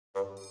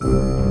Hi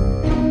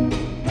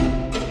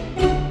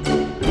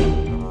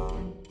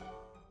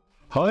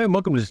and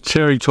welcome to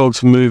Terry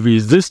Talks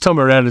Movies. This time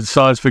around it's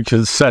Science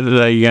Fiction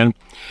Saturday again,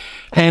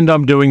 and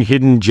I'm doing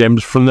hidden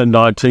gems from the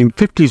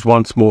 1950s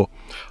once more.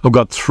 I've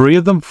got 3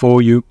 of them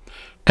for you,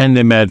 and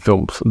they're mad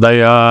films.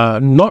 They are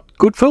not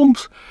good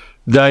films.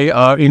 They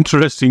are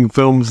interesting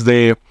films.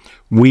 They're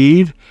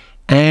weird,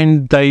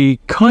 and they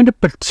kind of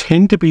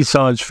pretend to be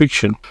science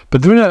fiction,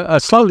 but they're in a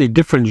slightly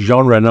different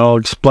genre, and I'll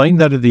explain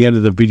that at the end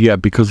of the video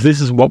because this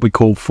is what we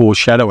call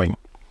foreshadowing.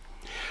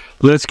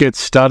 Let's get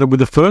started with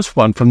the first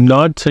one from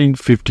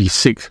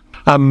 1956,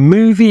 a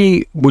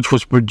movie which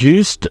was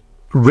produced,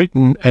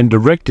 written and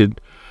directed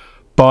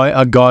by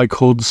a guy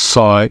called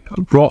Cy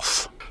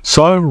Roth.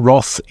 Cy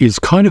Roth is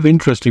kind of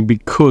interesting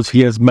because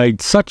he has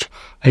made such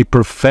a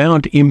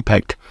profound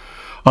impact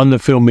on the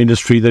film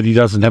industry that he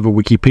doesn't have a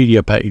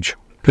Wikipedia page.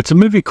 It's a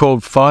movie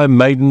called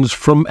Maidens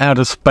from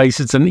Outer Space.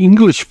 It's an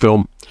English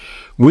film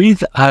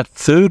with a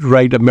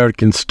third-rate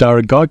American star,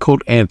 a guy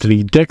called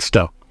Anthony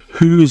Dexter,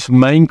 whose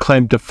main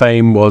claim to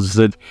fame was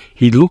that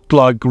he looked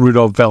like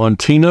Rudolph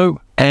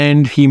Valentino,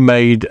 and he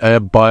made a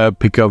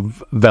biopic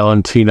of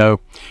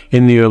Valentino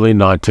in the early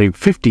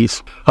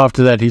 1950s.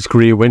 After that, his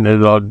career went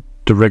in an odd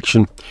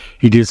direction.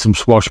 He did some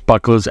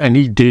swashbucklers, and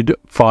he did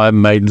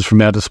Maidens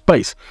from Outer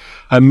Space,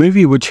 a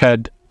movie which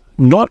had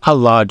not a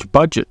large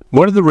budget.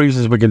 One of the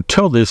reasons we can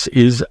tell this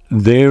is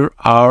there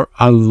are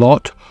a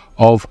lot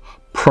of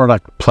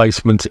product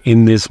placements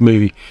in this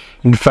movie.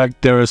 In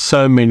fact, there are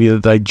so many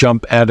that they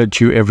jump out at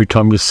you every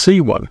time you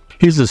see one.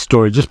 Here's the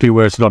story, just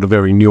beware it's not a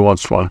very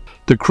nuanced one.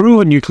 The crew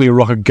of a nuclear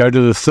rocket go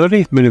to the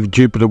 13th moon of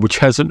Jupiter, which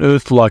has an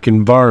Earth-like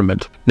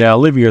environment. Now,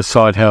 leaving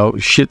aside how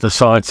shit the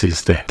science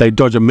is there, they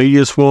dodge a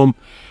meteor swarm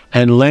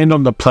and land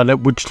on the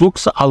planet, which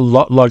looks a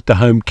lot like the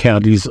home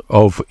counties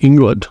of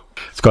England.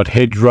 It's got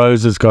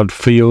hedgerows, it's got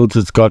fields,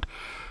 it's got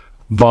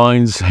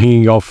vines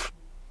hanging off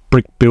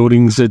brick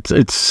buildings.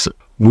 It's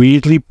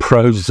weirdly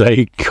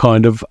prosaic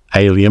kind of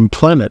alien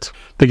planet.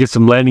 They get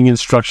some landing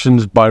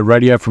instructions by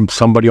radio from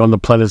somebody on the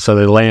planet, so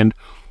they land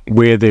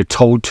where they're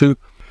told to,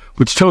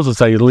 which tells us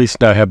they at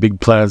least know how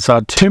big planets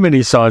are. Too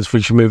many science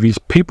fiction movies,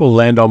 people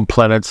land on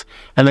planets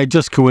and they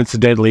just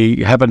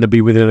coincidentally happen to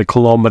be within a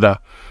kilometre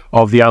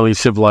of the only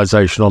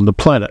civilization on the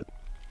planet.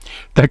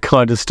 That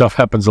kind of stuff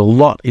happens a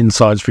lot in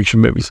science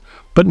fiction movies,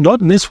 but not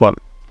in this one.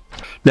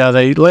 Now,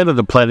 they land on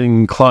the planet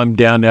and climb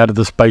down out of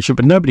the spaceship,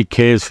 but nobody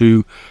cares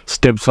who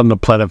steps on the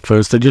planet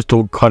first. They just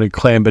all kind of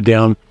clamber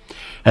down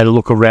and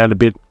look around a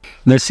bit.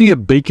 And they see a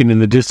beacon in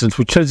the distance,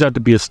 which turns out to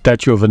be a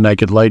statue of a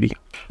naked lady.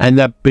 And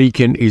that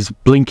beacon is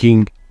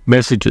blinking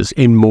messages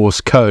in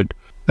Morse code.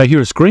 They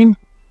hear a scream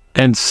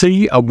and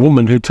see a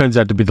woman who turns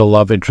out to be the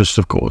love interest,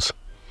 of course,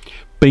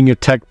 being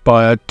attacked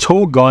by a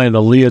tall guy in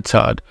a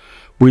leotard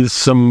with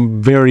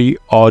some very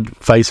odd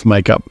face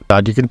makeup.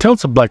 You can tell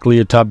it's a black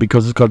leotard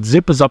because it's got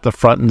zippers up the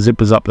front and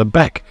zippers up the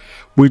back,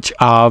 which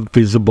are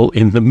visible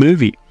in the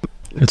movie.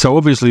 And so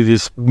obviously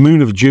this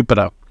moon of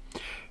Jupiter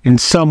in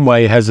some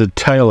way has a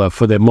tailor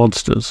for their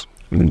monsters.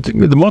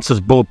 The monster's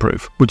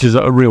bulletproof, which is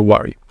a real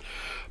worry.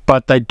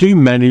 But they do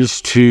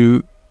manage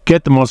to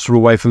get the monster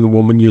away from the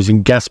woman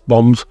using gas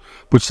bombs,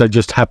 which they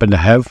just happen to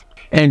have.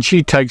 And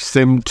she takes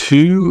them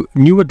to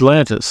New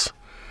Atlantis,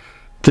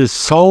 the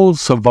sole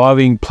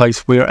surviving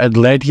place where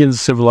Atlantean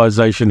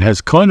civilization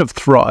has kind of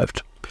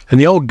thrived. And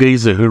the old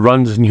geezer who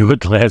runs New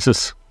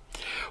Atlantis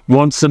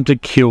wants them to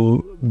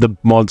kill the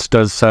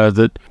monsters so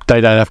that they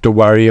don't have to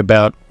worry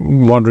about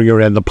wandering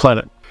around the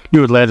planet.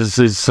 New Atlantis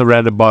is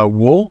surrounded by a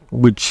wall,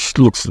 which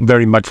looks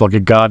very much like a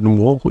garden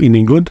wall in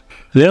England.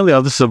 The only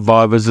other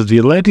survivors of the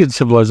Atlantean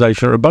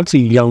civilization are a bunch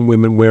of young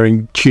women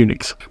wearing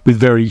tunics with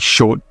very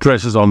short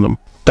dresses on them.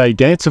 They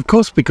dance, of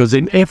course, because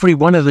in every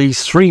one of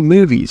these 3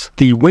 movies,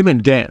 the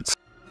women dance.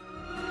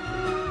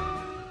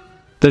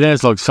 They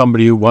dance like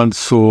somebody who once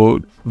saw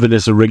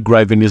Vanessa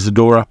Redgrave in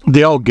Isadora.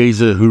 The old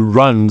geezer who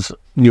runs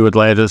New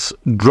Atlantis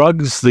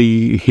drugs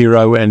the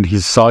hero and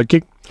his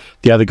sidekick.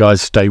 The other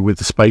guys stay with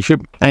the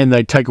spaceship, and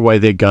they take away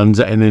their guns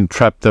and then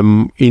trap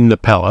them in the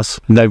palace.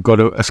 And they've got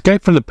to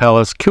escape from the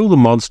palace, kill the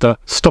monster,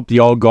 stop the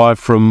old guy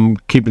from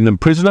keeping them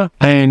prisoner,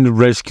 and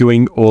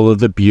rescuing all of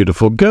the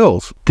beautiful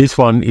girls. This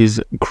one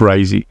is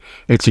crazy.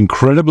 It's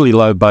incredibly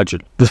low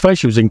budget. The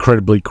spaceship is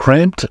incredibly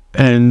cramped,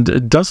 and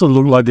it doesn't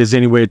look like there's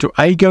anywhere to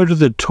A, go to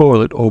the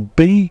toilet, or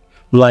B,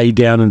 lay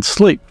down and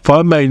sleep.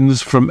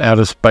 Maidens from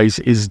Outer Space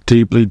is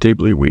deeply,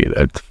 deeply weird.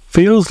 It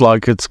feels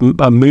like it's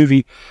a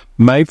movie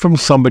made from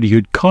somebody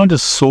who'd kind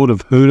of sort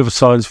of heard of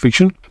science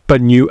fiction,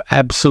 but knew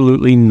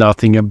absolutely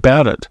nothing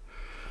about it.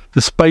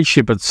 The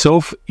spaceship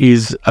itself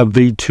is a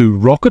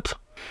V2 rocket,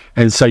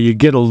 and so you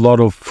get a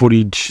lot of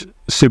footage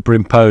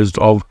superimposed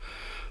of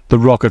the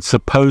rocket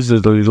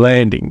supposedly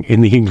landing in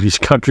the English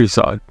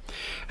countryside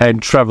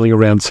and travelling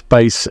around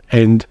space,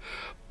 and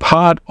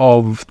part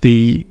of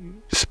the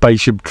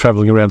spaceship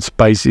travelling around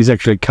space is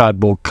actually a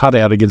cardboard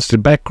cutout against the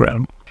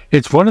background.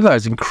 It's one of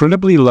those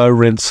incredibly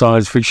low-rent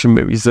science fiction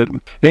movies that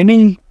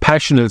any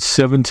passionate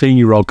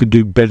 17-year-old could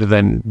do better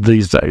than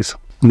these days.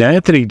 Now,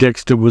 Anthony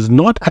Dexter was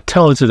not a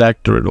talented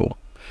actor at all.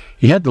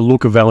 He had the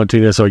look of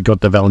Valentino, so he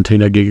got the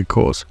Valentino gig, of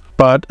course.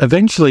 But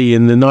eventually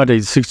in the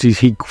 1960s,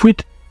 he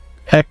quit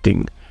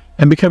acting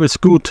and became a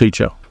school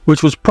teacher,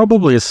 which was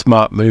probably a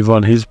smart move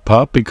on his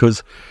part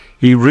because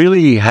he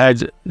really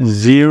had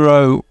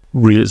zero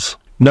riz,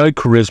 no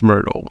charisma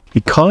at all.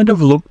 He kind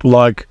of looked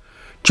like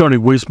Johnny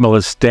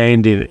Weissmuller's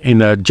stand-in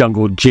in a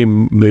Jungle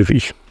Jim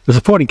movie. The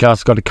supporting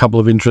cast got a couple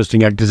of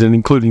interesting actors in,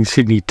 including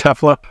Sidney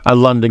Taffler, a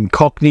London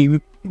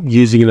Cockney,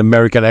 using an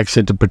American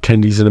accent to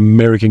pretend he's an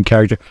American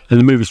character, and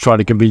the movie's trying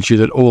to convince you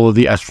that all of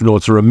the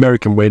astronauts are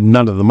American, where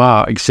none of them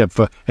are, except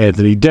for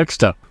Anthony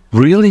Dexter.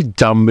 Really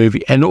dumb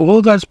movie, and all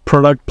of those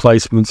product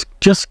placements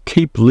just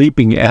keep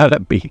leaping out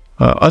at me.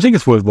 I think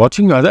it's worth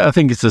watching. I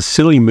think it's a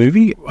silly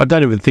movie. I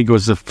don't even think it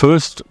was the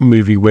first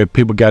movie where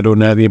people go to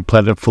an alien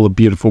planet full of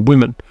beautiful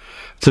women.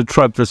 It's a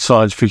trope that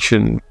science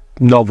fiction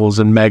novels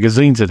and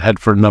magazines had had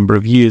for a number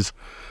of years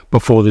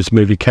before this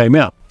movie came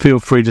out. Feel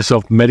free to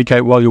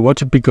self-medicate while you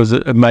watch it because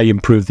it may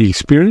improve the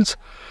experience,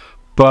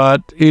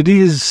 but it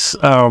is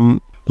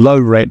low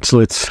rent,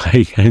 let's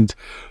say, and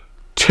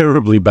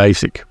terribly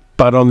basic.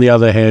 But on the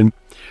other hand,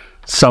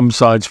 some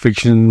science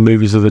fiction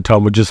movies of the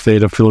time were just there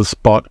to fill a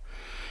spot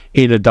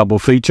in a double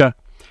feature,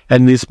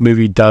 and this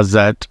movie does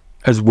that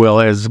as well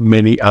as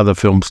many other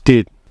films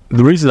did.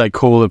 The reason they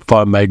call it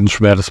Five Maidens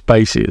from Outer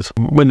Space is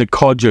when the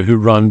codger who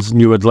runs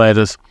New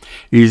Atlantis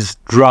is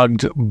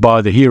drugged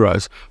by the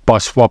heroes by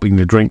swapping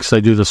the drinks.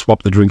 They do the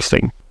swap the drinks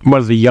thing. One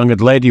of the young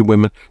Atlantean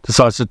women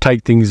decides to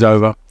take things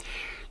over.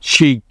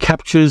 She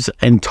captures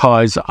and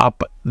ties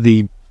up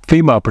the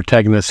female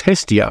protagonist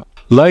Hestia,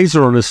 lays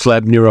her on a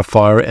slab near a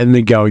fire, and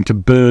they're going to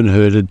burn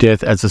her to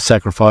death as a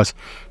sacrifice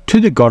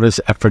to the goddess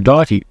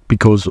Aphrodite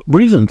because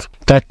reasons.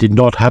 That did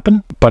not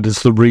happen, but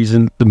it's the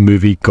reason the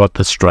movie got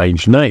the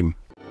strange name.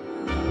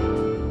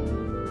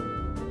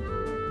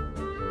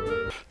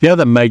 The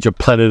other major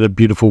Planet of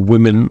Beautiful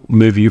Women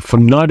movie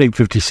from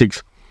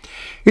 1956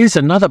 is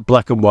another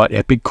black and white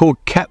epic called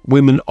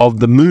Catwomen of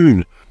the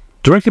Moon,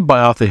 directed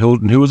by Arthur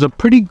Hilton, who was a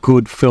pretty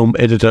good film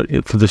editor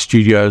for the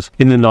studios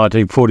in the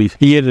 1940s.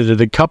 He edited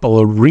a couple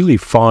of really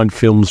fine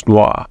films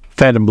noir,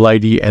 Phantom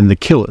Lady and The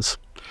Killers.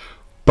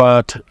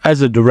 But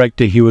as a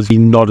director, he was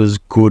not as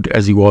good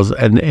as he was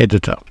an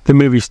editor. The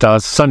movie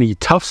stars Sonny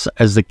Tufts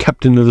as the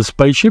captain of the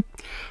spaceship.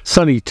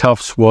 Sonny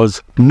Tufts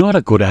was not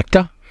a good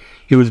actor.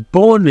 He was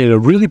born in a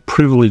really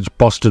privileged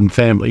Boston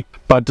family,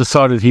 but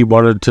decided he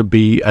wanted to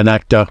be an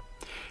actor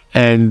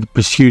and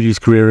pursued his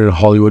career in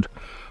Hollywood.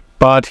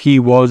 But he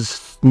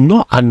was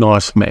not a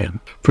nice man.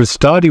 For a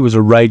start, he was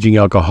a raging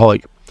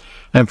alcoholic.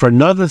 And for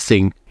another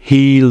thing,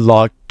 he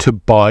liked to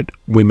bite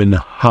women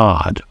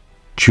hard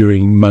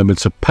during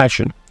moments of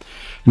passion.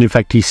 And in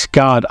fact, he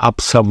scarred up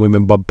some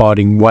women by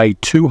biting way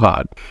too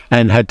hard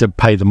and had to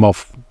pay them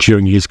off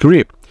during his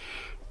career.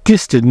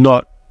 This did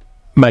not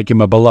make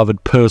him a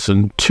beloved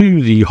person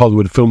to the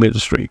Hollywood film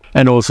industry,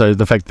 and also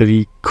the fact that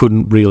he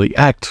couldn't really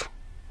act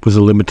was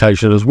a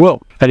limitation as well.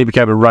 And he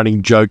became a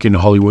running joke in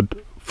Hollywood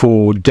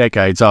for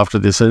decades after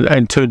this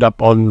and turned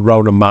up on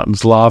Roland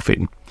Martin's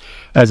Laugh-In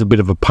as a bit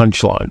of a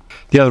punchline.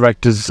 The other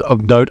actors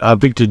of note are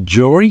Victor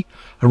Jory,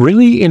 a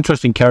really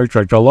interesting character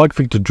actor. I like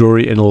Victor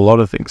Jory in a lot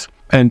of things.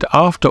 And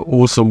after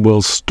Orson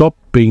Welles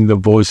stopped being the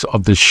voice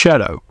of the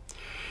Shadow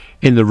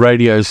in the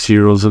radio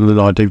serials in the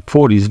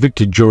 1940s,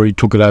 Victor Jory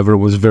took it over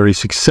and was very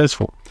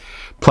successful,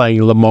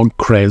 playing Lamont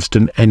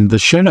Cranston and the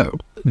Shadow.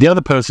 The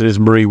other person is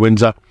Marie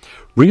Windsor,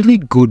 really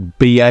good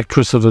B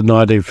actress of the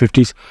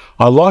 1950s.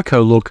 I like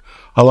her look.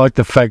 I like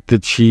the fact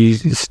that she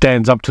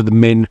stands up to the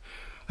men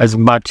as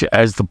much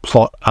as the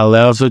plot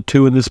allows her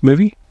to in this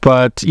movie.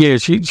 But yeah,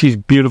 she's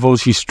beautiful,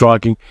 she's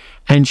striking,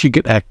 and she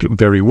could act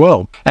very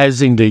well,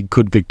 as indeed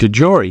could Victor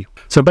Jory.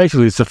 So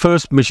basically, it's the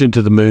first mission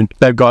to the moon.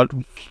 They've got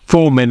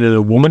 4 men and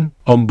a woman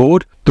on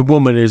board. The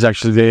woman is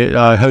actually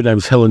there. Her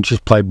name's Helen. She's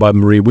played by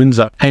Marie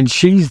Windsor. And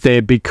she's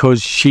there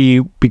because she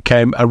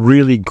became a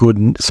really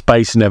good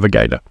space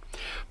navigator,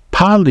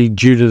 partly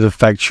due to the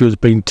fact she was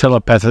being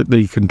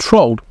telepathically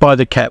controlled by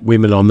the cat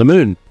women on the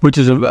moon, which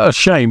is a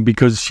shame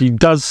because she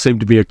does seem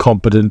to be a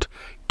competent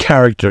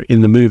character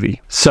in the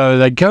movie. So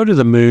they go to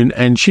the moon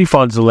and she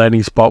finds the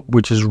landing spot,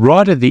 which is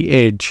right at the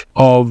edge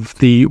of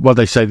the, what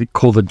they say they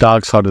call the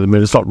dark side of the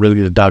moon. It's not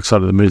really the dark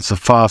side of the moon, it's the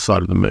far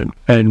side of the moon.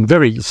 And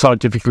very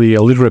scientifically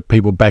illiterate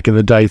people back in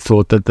the day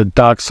thought that the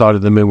dark side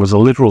of the moon was a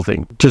literal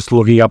thing. Just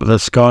looking up at the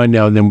sky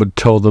now and then would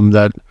tell them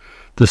that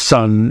the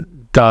sun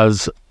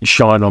does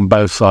shine on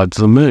both sides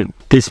of the moon.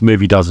 This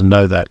movie doesn't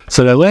know that.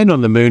 So they land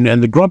on the moon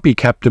and the grumpy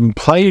captain,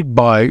 played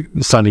by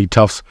Sonny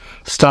Tufts,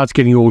 starts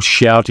getting all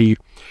shouty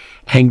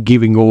and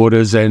giving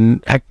orders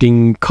and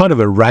acting kind of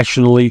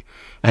irrationally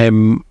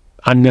and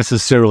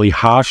unnecessarily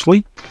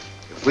harshly.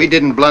 If we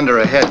didn't blunder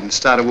ahead and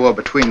start a war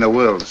between the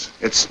worlds,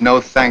 it's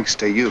no thanks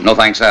to you. No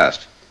thanks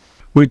asked.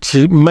 Which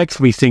makes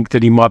me think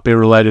that he might be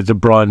related to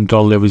Brian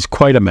Donlevy's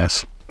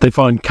Quatermass. They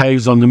find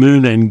caves on the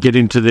moon and get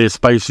into their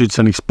spacesuits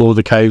and explore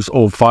the caves,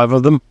 all 5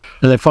 of them.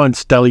 And they find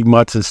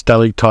stalagmites and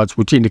stalactites,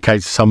 which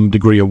indicates some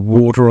degree of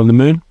water on the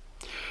moon.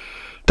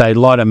 They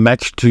light a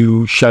match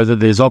to show that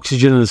there's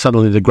oxygen, and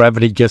suddenly the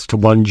gravity gets to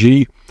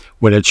 1G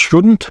when it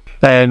shouldn't.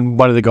 And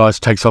one of the guys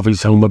takes off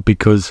his helmet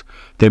because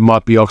there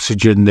might be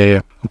oxygen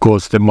there. Of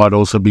course, there might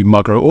also be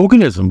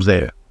microorganisms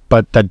there,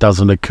 but that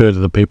doesn't occur to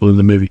the people in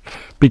the movie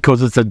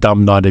because it's a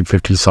dumb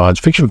 1950s science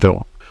fiction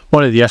film.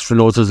 One of the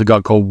astronauts is a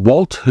guy called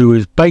Walt, who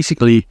is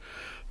basically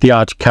the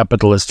arch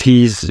capitalist.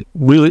 He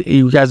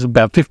has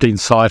about 15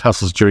 side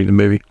hustles during the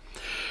movie.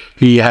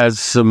 He has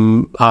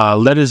some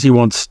letters he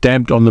wants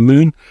stamped on the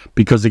moon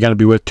because they're going to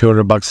be worth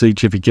 $200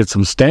 each if he gets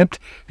them stamped.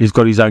 He's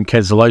got his own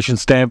cancellation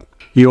stamp.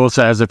 He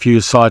also has a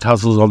few side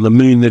hustles on the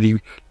moon that he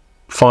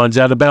finds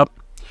out about,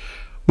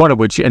 one of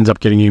which ends up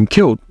getting him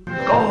killed.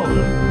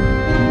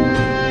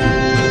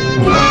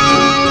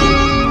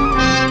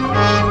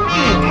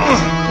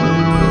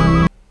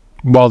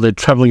 While they're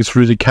travelling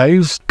through the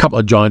caves, a couple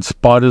of giant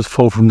spiders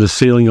fall from the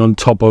ceiling on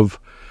top of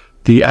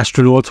the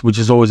astronauts, which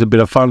is always a bit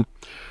of fun.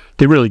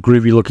 They're really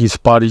groovy looking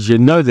spiders. You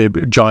know they're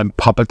giant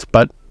puppets,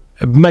 but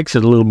it makes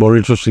it a little more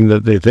interesting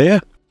that they're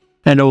there.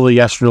 And all the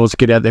astronauts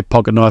get out their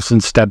pocket knives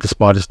and stab the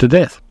spiders to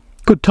death.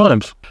 Good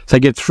times. So they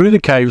get through the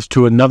caves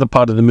to another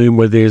part of the moon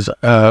where there's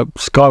a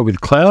sky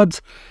with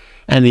clouds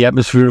and the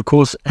atmosphere, of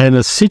course, and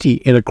a city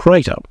in a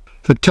crater.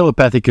 The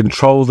telepathic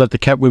control that the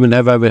Catwomen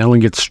have over Helen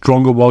gets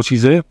stronger while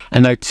she's there,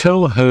 and they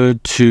tell her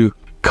to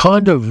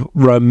kind of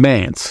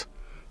romance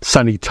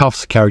Sonny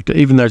Tuff's character,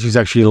 even though she's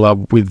actually in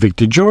love with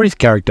Victor Jory's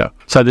character.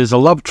 So there's a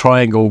love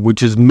triangle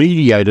which is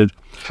mediated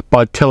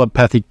by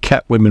telepathic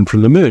Catwomen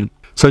from the moon.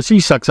 So she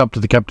sucks up to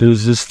the captain,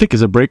 who's as thick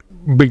as a brick.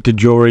 Victor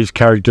Jory's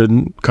character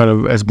kind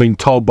of has been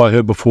told by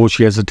her before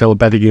she has a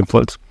telepathic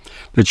influence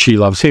that she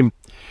loves him.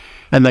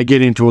 And they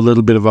get into a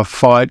little bit of a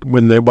fight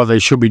when what they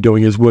should be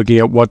doing is working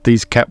out what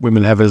these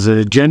Catwomen have as an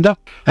agenda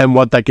and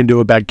what they can do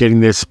about getting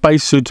their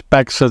spacesuits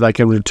back so they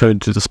can return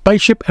to the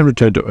spaceship and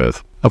return to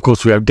Earth. Of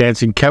course, we have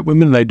dancing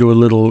Catwomen. They do a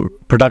little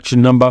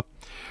production number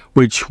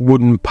which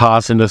wouldn't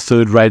pass in a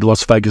third-rate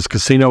Las Vegas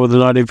casino of the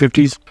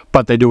 1950s,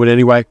 but they do it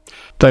anyway.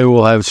 They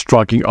all have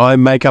striking eye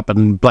makeup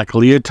and black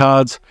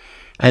leotards,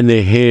 and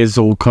their hair's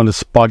all kind of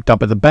spiked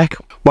up at the back.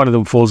 One of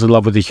them falls in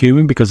love with a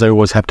human because they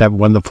always have to have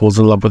one that falls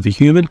in love with a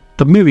human.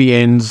 The movie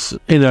ends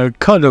in a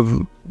kind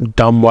of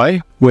dumb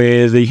way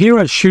where the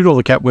heroes shoot all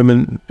the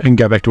Catwomen and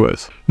go back to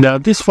Earth. Now,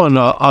 this one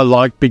I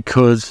like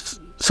because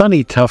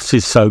Sonny Tufts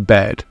is so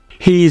bad.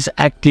 His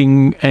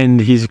acting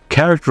and his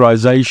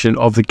characterization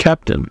of the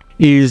captain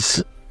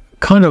is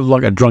kind of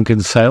like a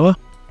drunken sailor,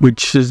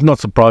 which is not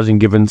surprising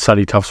given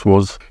Sonny Tufts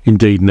was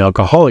indeed an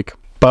alcoholic.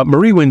 But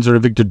Marie Windsor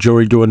and Victor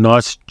Jory do a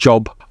nice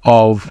job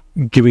of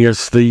giving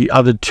us the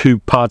other two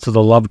parts of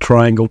the love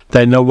triangle.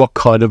 They know what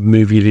kind of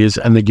movie it is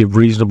and they give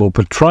reasonable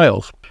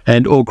portrayals.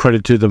 And all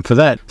credit to them for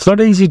that. It's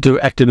not easy to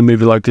act in a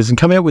movie like this and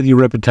come out with your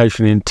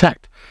reputation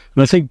intact.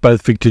 And I think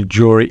both Victor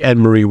Jory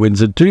and Marie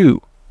Windsor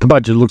do. The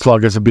budget looks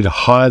like it's a bit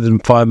higher than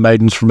Five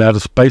Maidens from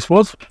Outer Space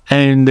was,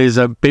 and there's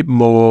a bit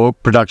more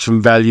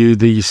production value.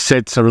 The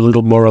sets are a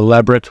little more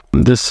elaborate.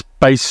 The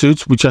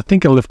spacesuits, which I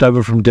think are left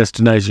over from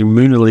Destination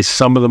Moon, at least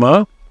some of them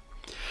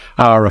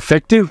are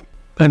effective,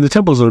 and the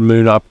Temples of the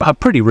Moon are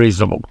pretty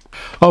reasonable.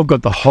 I've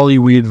got the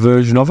Hollywood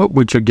version of it,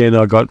 which again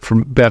I got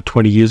from about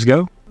 20 years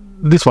ago.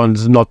 This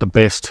one's not the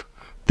best.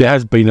 There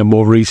has been a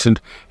more recent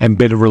and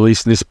better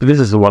release than this, but this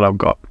is the one I've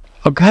got.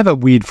 I have a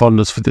weird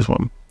fondness for this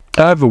one.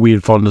 I have a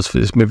weird fondness for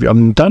this movie. I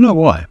don't know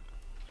why.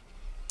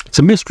 It's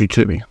a mystery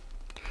to me.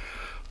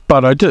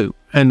 But I do.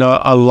 And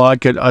I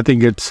like it. I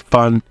think it's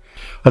fun.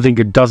 I think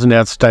it doesn't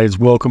outstay its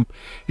welcome.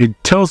 It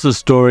tells the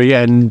story,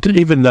 and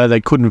even though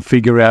they couldn't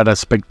figure out a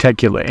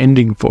spectacular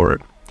ending for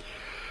it,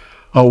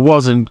 I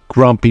wasn't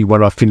grumpy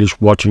when I finished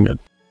watching it.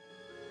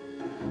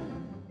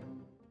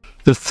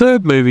 The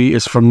third movie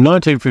is from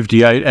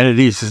 1958, and it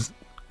is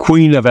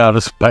Queen of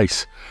Outer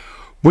Space,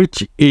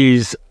 which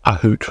is a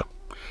hoot.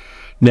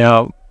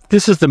 Now,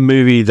 this is the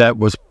movie that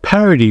was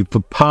parodied for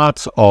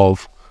parts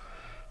of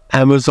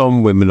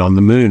Amazon Women on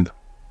the Moon.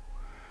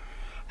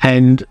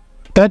 And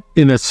that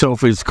in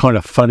itself is kind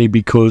of funny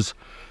because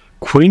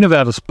Queen of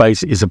Outer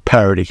Space is a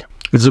parody.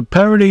 It's a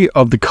parody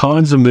of the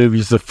kinds of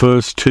movies the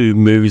first two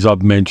movies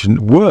I've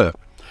mentioned were.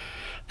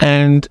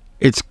 And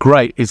it's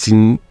great. It's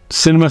in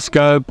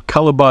CinemaScope,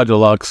 Color by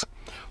Deluxe,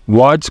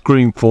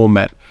 widescreen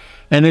format,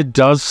 and it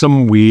does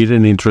some weird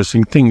and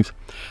interesting things.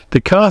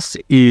 The cast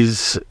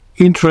is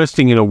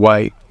interesting in a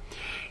way.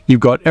 You've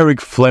got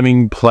Eric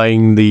Fleming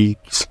playing the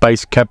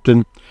space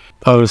captain.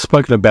 I've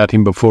spoken about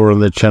him before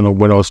on the channel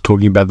when I was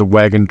talking about the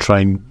Wagon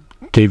Train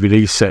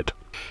DVD set.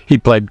 He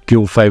played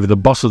Gil Favor, the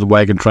boss of the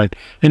Wagon Train,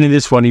 and in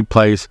this one he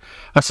plays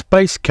a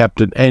space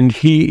captain, and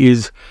he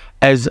is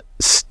as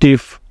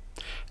stiff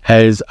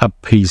as a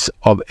piece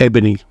of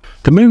ebony.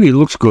 The movie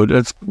looks good.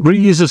 It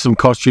reuses some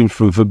costumes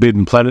from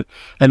Forbidden Planet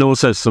and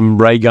also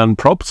some ray gun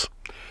props.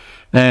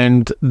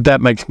 And that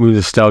makes me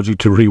nostalgic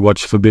to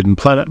rewatch Forbidden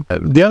Planet.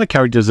 The other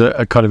characters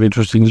are kind of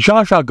interesting.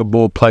 Jar Jar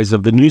Gabor plays a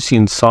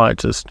Venusian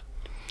scientist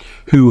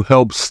who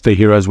helps the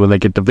heroes when they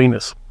get to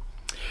Venus.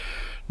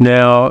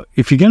 Now,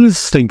 if you're going to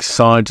think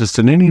scientist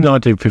in any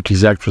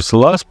 1950s actress, the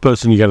last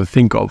person you're going to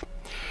think of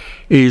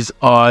is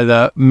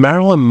either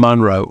Marilyn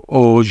Monroe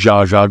or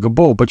Zsa Zsa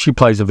Gabor, but she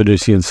plays a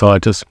Venusian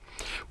scientist,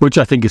 which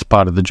I think is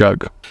part of the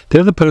joke. The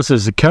other person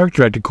is a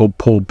character actor called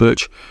Paul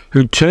Birch,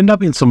 who turned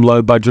up in some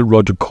low-budget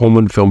Roger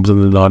Corman films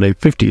in the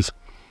 1950s.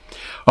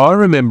 I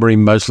remember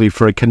him mostly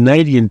for a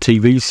Canadian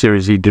TV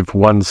series he did for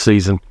one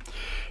season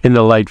in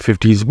the late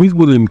 50s with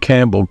William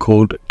Campbell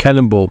called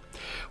Cannonball,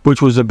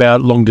 which was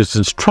about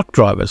long-distance truck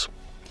drivers.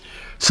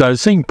 So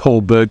seeing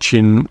Paul Birch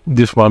in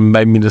this one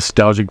made me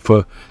nostalgic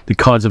for the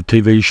kinds of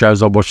TV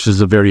shows I watched as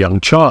a very young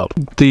child.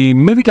 The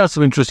movie does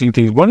some interesting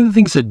things. One of the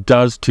things it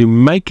does to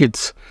make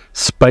its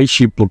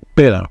spaceship look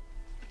better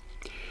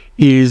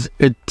is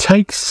it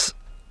takes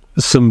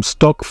some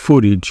stock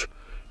footage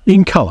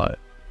in colour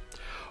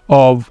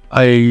of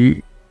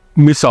a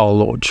missile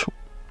launch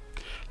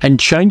and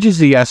changes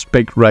the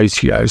aspect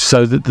ratio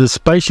so that the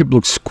spaceship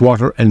looks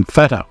squatter and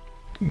fatter.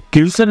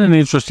 Gives it an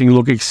interesting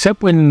look,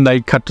 except when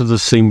they cut to the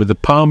scene with the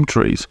palm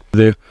trees.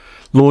 The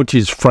launch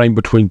is framed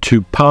between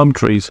two palm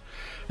trees,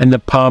 and the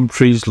palm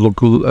trees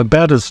look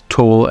about as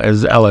tall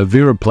as aloe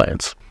vera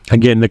plants.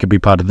 Again, that could be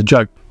part of the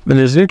joke. And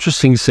there's an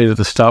interesting scene at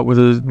the start with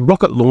the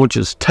rocket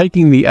launchers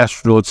taking the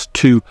astronauts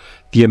to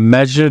the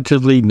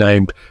imaginatively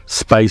named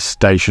Space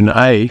Station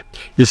A.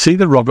 You see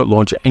the rocket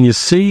launcher and you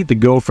see the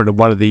girlfriend of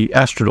one of the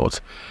astronauts,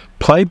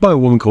 played by a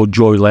woman called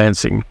Joy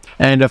Lansing,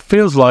 and it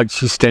feels like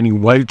she's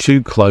standing way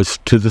too close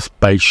to the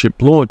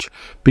spaceship launch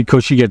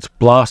because she gets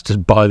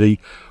blasted by the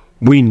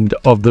wind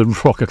of the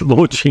rocket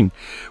launching,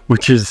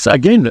 which is,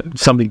 again,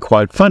 something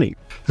quite funny.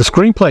 The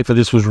screenplay for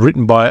this was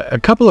written by a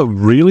couple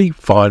of really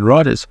fine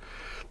writers.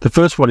 The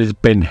first one is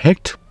Ben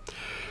Hecht,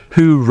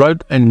 who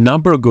wrote a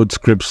number of good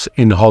scripts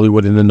in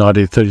Hollywood in the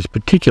 1930s,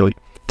 particularly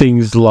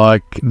things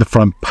like The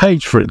Front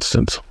Page, for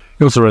instance.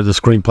 He also wrote the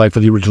screenplay for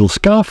the original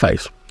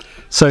Scarface.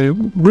 So,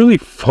 really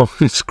fine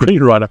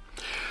screenwriter.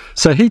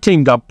 So he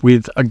teamed up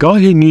with a guy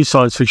who knew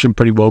science fiction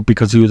pretty well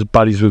because he was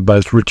buddies with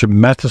both Richard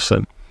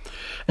Matheson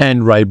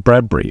and Ray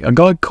Bradbury, a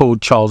guy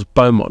called Charles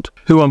Beaumont,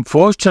 who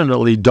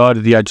unfortunately died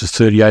at the age of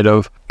 38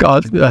 of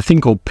a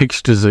thing called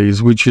Pick's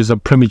disease, which is a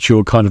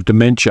premature kind of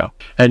dementia.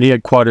 And he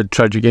had quite a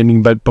tragic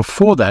ending, but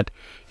before that,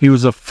 he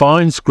was a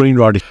fine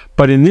screenwriter.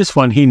 But in this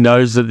one, he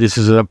knows that this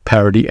is a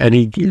parody, and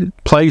he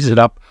plays it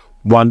up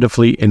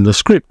wonderfully in the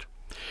script.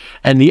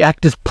 And the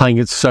actors playing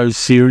it so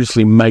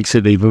seriously makes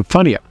it even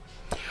funnier.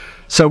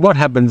 So what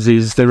happens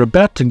is they're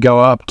about to go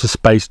up to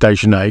Space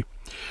Station A,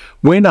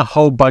 when a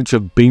whole bunch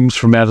of beams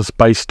from outer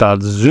space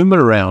start zooming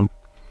around.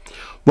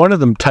 One of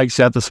them takes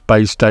out the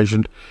space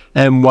station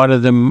and one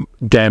of them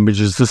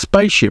damages the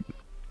spaceship.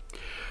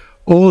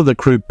 All of the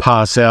crew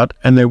pass out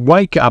and they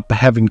wake up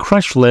having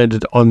crash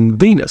landed on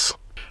Venus.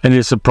 And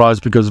they're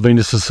surprised because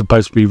Venus is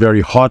supposed to be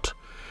very hot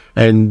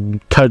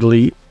and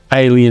totally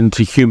alien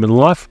to human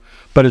life,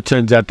 but it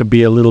turns out to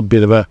be a little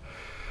bit of a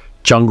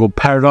jungle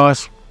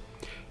paradise,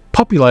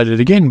 populated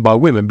again by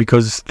women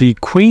because the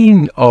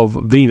Queen of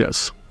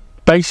Venus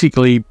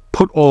basically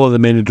put all of the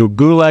men into a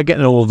gulag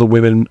and all of the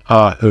women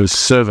are her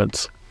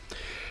servants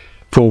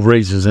for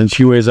reasons. And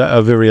she wears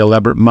a very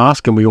elaborate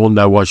mask, and we all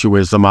know why she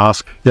wears the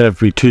mask. You don't have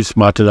to be too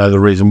smart to know the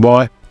reason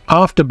why.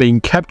 After being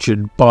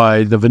captured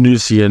by the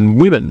Venusian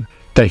women,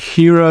 the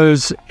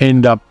heroes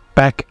end up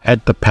back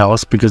at the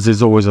palace, because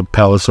there's always a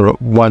palace or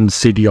one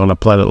city on a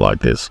planet like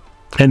this.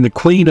 And the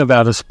Queen of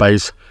Outer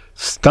Space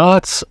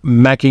starts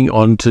macking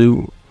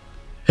onto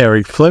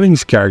Eric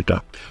Fleming's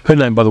character. Her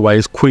name, by the way,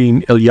 is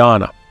Queen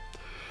Ilyana.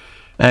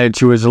 And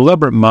she wears an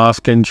elaborate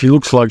mask, and she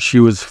looks like she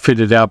was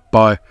fitted out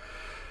by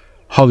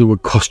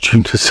Hollywood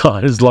costume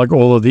designers like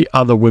all of the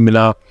other women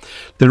are.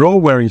 They're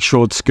all wearing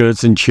short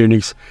skirts and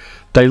tunics.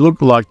 They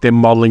look like they're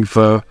modelling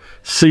for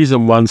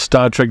Season 1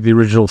 Star Trek, the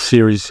original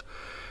series,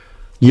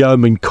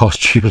 yeoman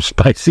costumes,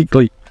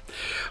 basically.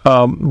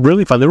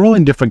 Really fun. They're all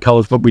in different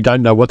colours, but we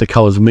don't know what the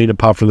colours mean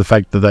apart from the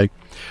fact that they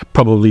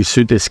probably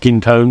suit their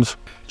skin tones.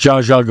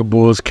 Zsa Zsa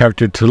Gabor's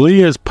character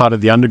Talia is part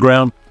of the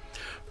underground,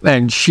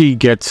 and she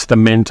gets the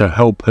men to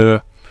help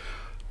her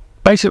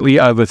basically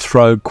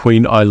overthrow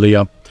Queen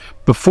Ilia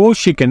before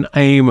she can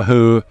aim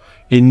her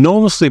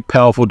enormously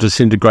powerful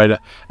disintegrator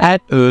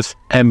at Earth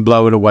and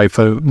blow it away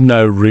for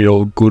no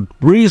real good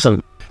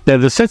reason. Now,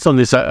 the sets on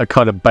this are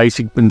kind of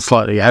basic and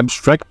slightly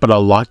abstract, but I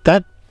like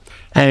that.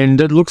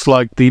 And it looks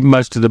like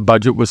most of the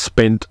budget was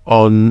spent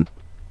on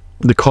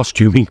the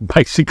costuming,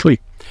 basically.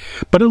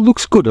 But it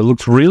looks good. It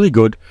looks really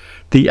good.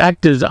 The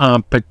actors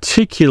aren't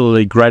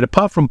particularly great,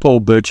 apart from Paul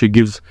Birch, who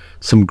gives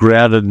some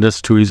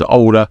groundedness to his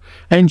older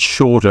and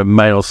shorter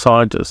male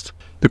scientist.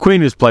 The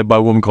Queen is played by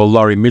a woman called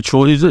Laurie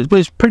Mitchell,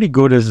 who's pretty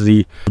good as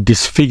the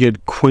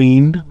disfigured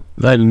Queen.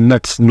 And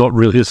that's not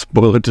really a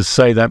spoiler to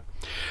say that.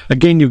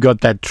 Again, you've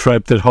got that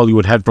trope that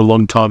Hollywood had for a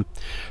long time,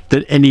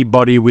 that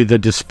anybody with a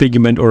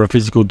disfigurement or a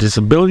physical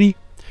disability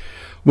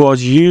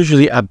was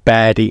usually a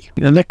baddie.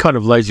 And that kind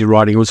of lazy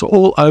writing was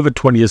all over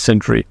 20th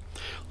century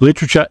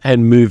literature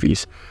and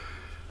movies.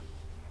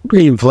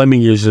 Ian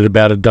Fleming used it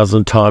about a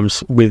dozen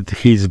times with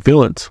his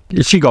villains.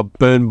 She got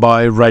burned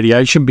by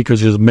radiation because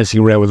she was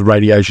messing around with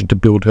radiation to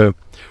build her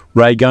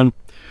ray gun.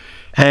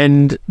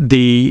 And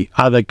the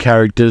other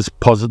characters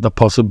posit the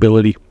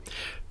possibility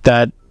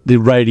that the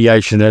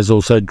radiation has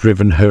also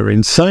driven her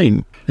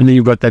insane. And then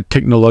you've got that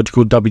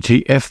technological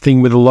WTF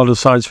thing with a lot of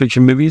science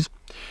fiction movies,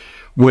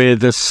 where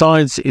the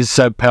science is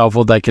so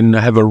powerful they can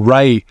have a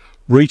ray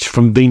reach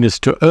from Venus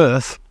to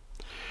Earth,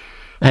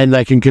 and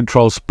they can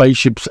control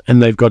spaceships,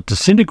 and they've got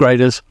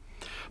disintegrators,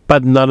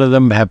 but none of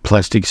them have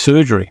plastic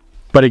surgery.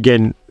 But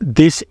again,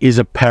 this is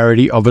a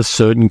parody of a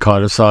certain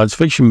kind of science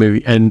fiction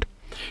movie, and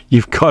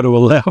you've got to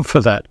allow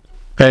for that.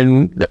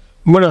 And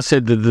when I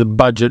said that the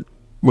budget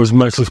was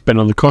mostly spent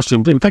on the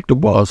costumes, in fact it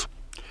was,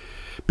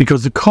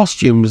 because the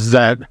costumes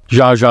that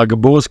Zsa Zsa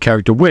Gabor's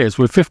character wears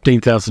were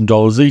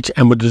 $15,000 each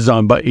and were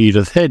designed by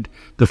Edith Head,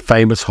 the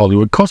famous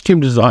Hollywood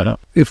costume designer.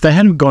 If they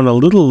hadn't gone a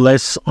little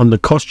less on the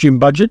costume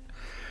budget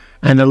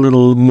and a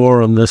little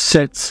more on the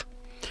sets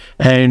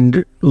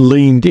and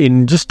leaned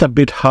in just a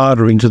bit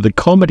harder into the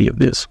comedy of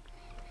this,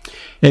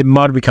 it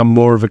might have become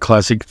more of a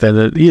classic than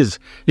it is,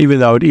 even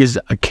though it is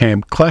a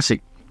camp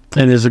classic.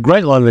 And there's a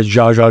great line that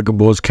Zsa Zsa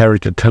Gabor's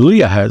character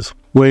Talia has,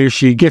 where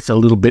she gets a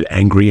little bit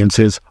angry and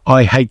says,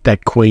 "I hate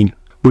that queen,"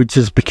 which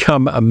has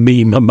become a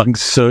meme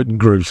amongst certain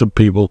groups of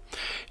people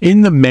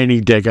in the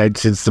many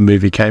decades since the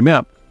movie came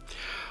out.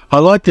 I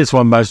like this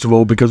one most of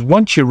all because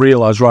once you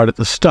realise right at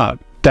the start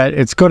that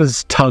it's got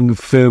his tongue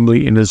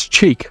firmly in his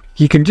cheek,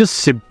 you can just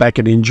sit back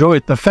and enjoy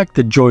it. The fact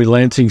that Joy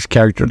Lansing's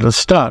character at the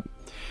start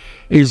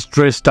is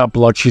dressed up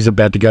like she's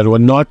about to go to a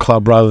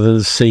nightclub rather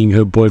than seeing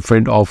her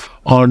boyfriend off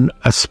on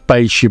a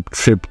spaceship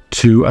trip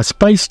to a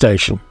space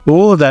station.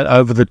 All of that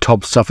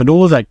over-the-top stuff and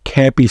all of that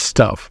campy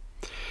stuff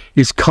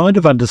is kind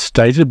of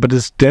understated, but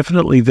it's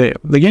definitely there.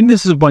 Again,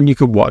 this is one you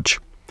could watch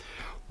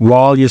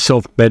while you're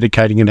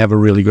self-medicating and have a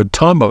really good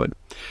time of it.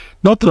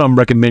 Not that I'm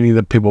recommending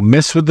that people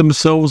mess with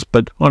themselves,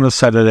 but on a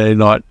Saturday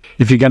night,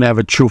 if you're going to have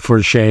a chill for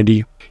a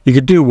shandy, you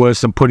could do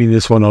worse than putting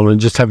this one on and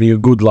just having a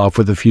good laugh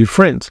with a few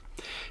friends.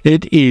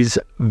 It is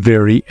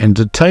very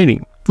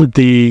entertaining.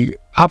 The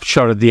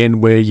upshot at the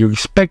end where you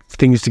expect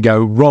things to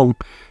go wrong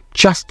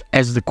just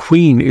as the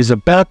Queen is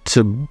about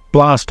to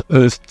blast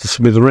Earth to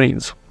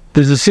smithereens.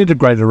 The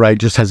disintegrator ray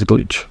just has a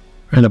glitch,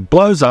 and it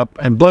blows up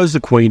and blows the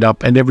Queen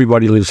up, and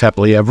everybody lives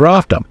happily ever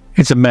after.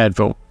 It's a mad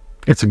film.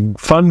 It's a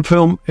fun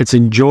film. It's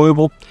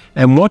enjoyable.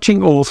 And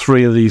watching all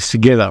three of these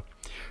together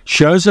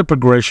shows a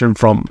progression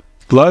from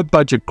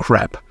low-budget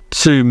crap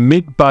to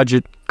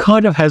mid-budget,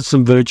 kind of has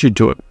some virtue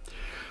to it,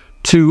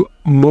 to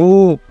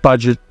more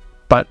budget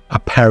but a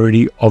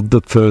parody of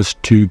the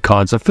first two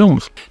kinds of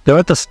films. Now,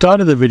 at the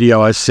start of the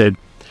video I said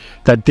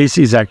that this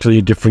is actually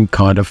a different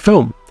kind of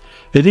film.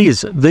 It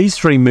is. These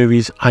three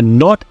movies are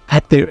not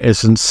at their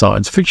essence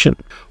science fiction.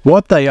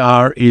 What they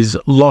are is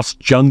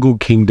Lost Jungle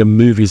Kingdom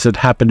movies that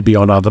happen to be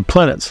on other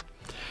planets.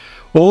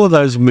 All of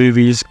those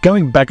movies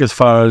going back as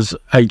far as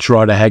H.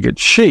 Rider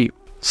Haggart's She.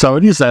 So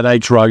it is that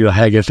H. Rider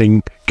Haggart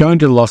thing, going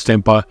to the Lost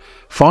Empire,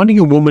 finding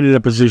a woman in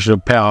a position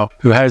of power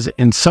who has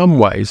in some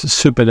ways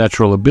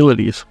supernatural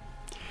abilities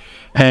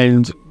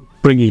and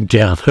bringing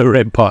down her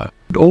empire.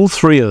 All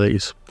three of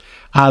these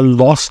are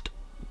Lost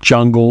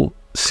Jungle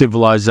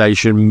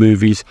civilization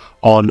movies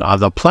on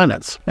other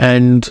planets.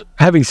 And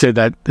having said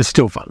that, they're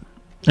still fun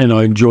and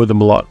I enjoy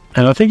them a lot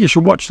and I think you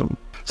should watch them.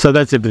 So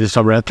that's it for this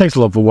time around. Thanks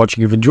a lot for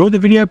watching. If you enjoyed the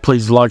video,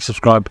 please like,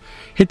 subscribe,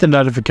 hit the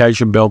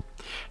notification bell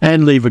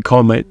and leave a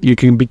comment. You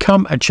can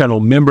become a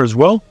channel member as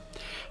well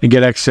and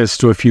get access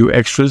to a few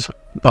extras.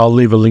 I'll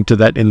leave a link to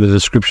that in the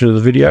description of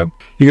the video.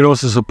 You can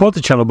also support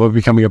the channel by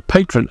becoming a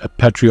patron at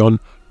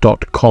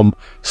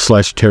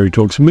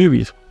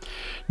patreon.com/TerryTalksMovies.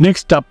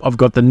 Next up, I've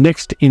got the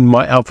next in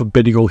my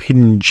alphabetical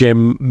hidden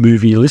gem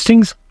movie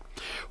listings.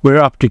 We're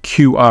up to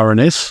Q, R, and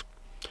S.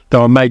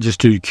 Though I may just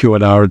do Q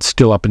and R, it's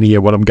still up in the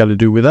air what I'm going to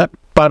do with that.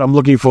 But I'm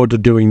looking forward to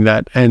doing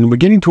that. And we're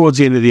getting towards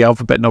the end of the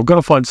alphabet, and I've got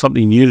to find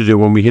something new to do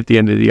when we hit the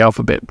end of the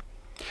alphabet.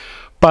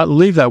 But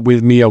leave that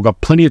with me. I've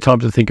got plenty of time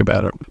to think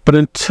about it. But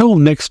until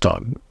next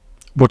time,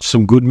 watch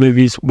some good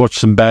movies, watch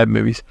some bad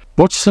movies.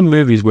 Watch some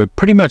movies where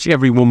pretty much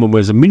every woman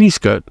wears a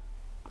miniskirt.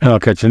 And I'll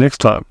catch you next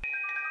time.